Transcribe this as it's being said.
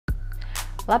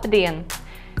Labdien!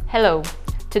 Hello!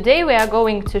 Today we are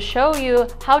going to show you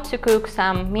how to cook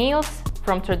some meals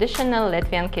from traditional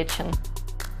Latvian kitchen.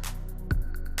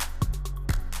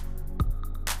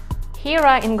 Here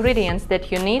are ingredients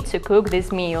that you need to cook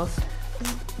these meals.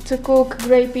 To cook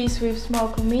grey peas with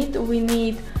smoked meat, we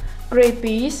need grey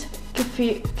peas,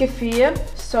 kefir,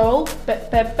 salt,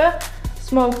 pepper,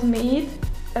 smoked meat,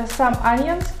 some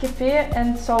onions, kefir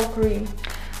and sour cream.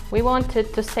 We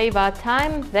wanted to save our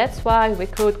time, that's why we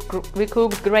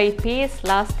cooked grey peas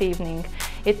last evening.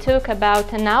 It took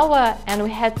about an hour and we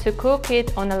had to cook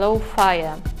it on a low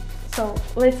fire. So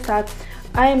let's start.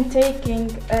 I am taking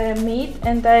meat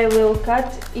and I will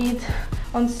cut it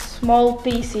on small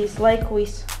pieces like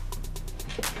this.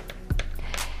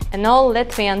 An old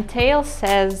Latvian tale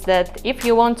says that if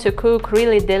you want to cook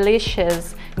really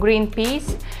delicious green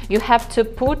peas, you have to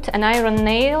put an iron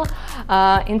nail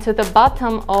into the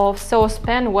bottom of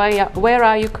saucepan where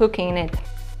are you cooking it.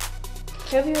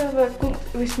 Have you ever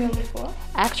cooked this meal before?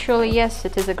 Actually, yes,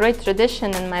 it is a great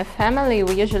tradition in my family.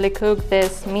 We usually cook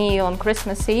this meal on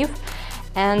Christmas Eve.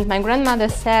 And my grandmother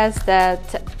says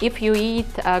that if you eat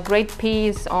great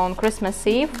peas on Christmas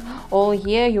Eve, all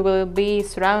year you will be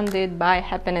surrounded by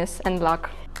happiness and luck.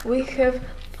 We have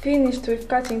finished with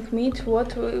cutting meat.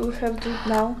 What we have to do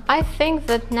now? I think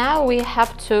that now we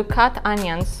have to cut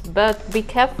onions, but be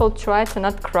careful, try to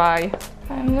not cry.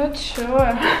 I'm not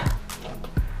sure.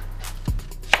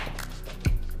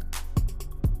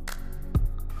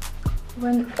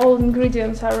 When all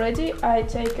ingredients are ready, I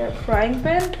take a frying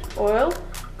pan, oil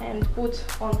and put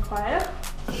on fire.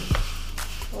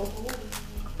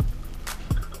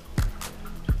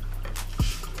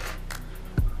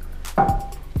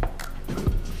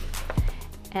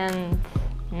 And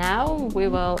now we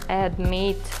will add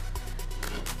meat.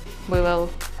 We will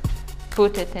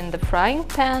put it in the frying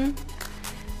pan.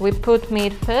 We put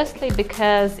meat firstly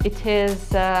because it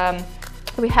is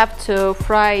we have to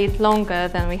fry it longer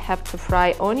than we have to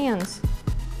fry onions.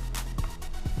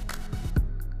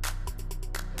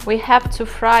 We have to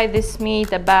fry this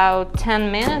meat about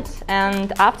 10 minutes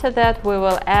and after that we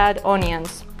will add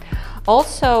onions.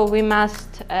 Also, we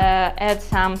must add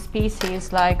some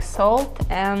species like salt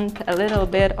and a little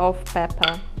bit of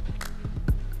pepper.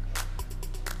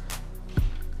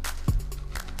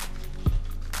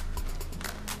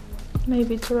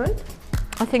 Maybe it's right?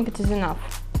 I think it is enough.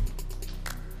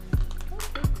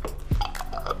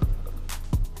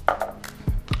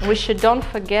 We don't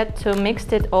forget to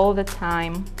mix it all the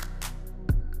time.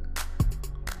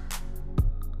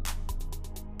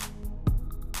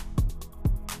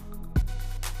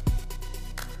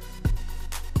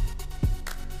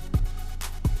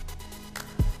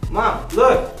 Mom,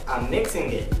 look, I'm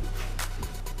mixing it.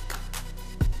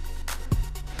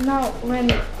 Now,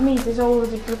 when meat is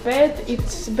already prepared,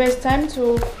 it's the best time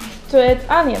to add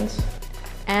onions.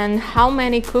 And how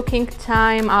many cooking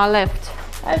time are left?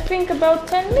 I think about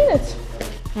 10 minutes.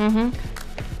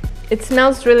 It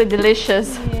smells really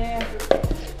delicious. Yeah.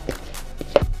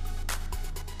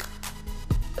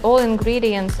 All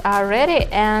ingredients are ready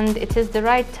and it is the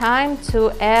right time to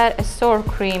add a sour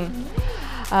cream.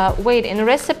 Wait, in the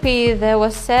recipe there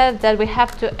was said that we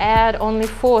have to add only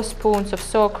 4 spoons of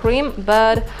sour cream,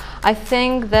 but I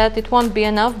think that it won't be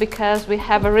enough because we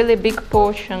have a really big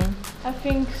portion. I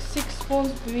think 6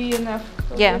 spoons will be enough.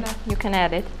 Yeah, you can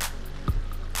add it.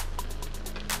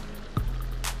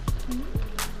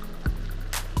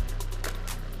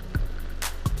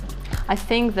 I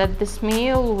think that this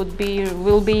meal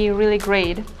will be really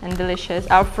great and delicious.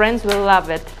 Our friends will love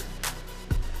it.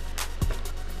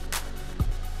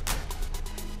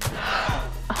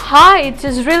 Hi, it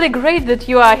is really great that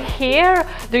you are here.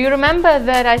 Do you remember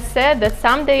that I said that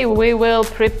someday we will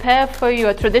prepare for you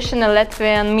a traditional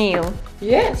Latvian meal?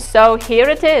 Yes. So here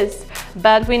it is,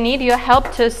 but we need your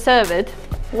help to serve it.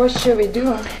 What should we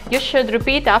do? You should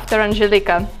repeat after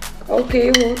Angelika.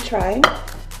 Okay, we'll try.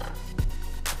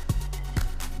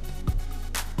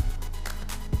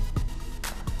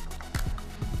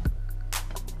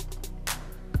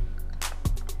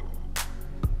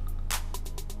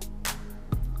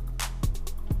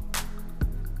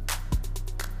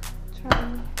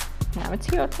 Now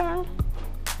it's your turn.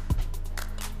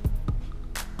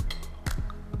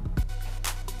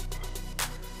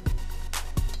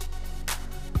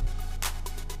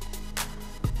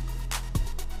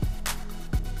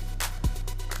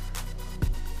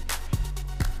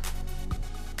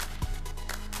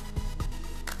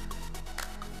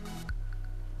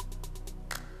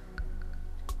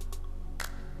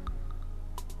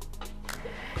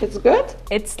 It's good?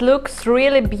 It looks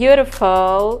really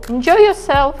beautiful. Enjoy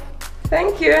yourself.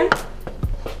 Thank you.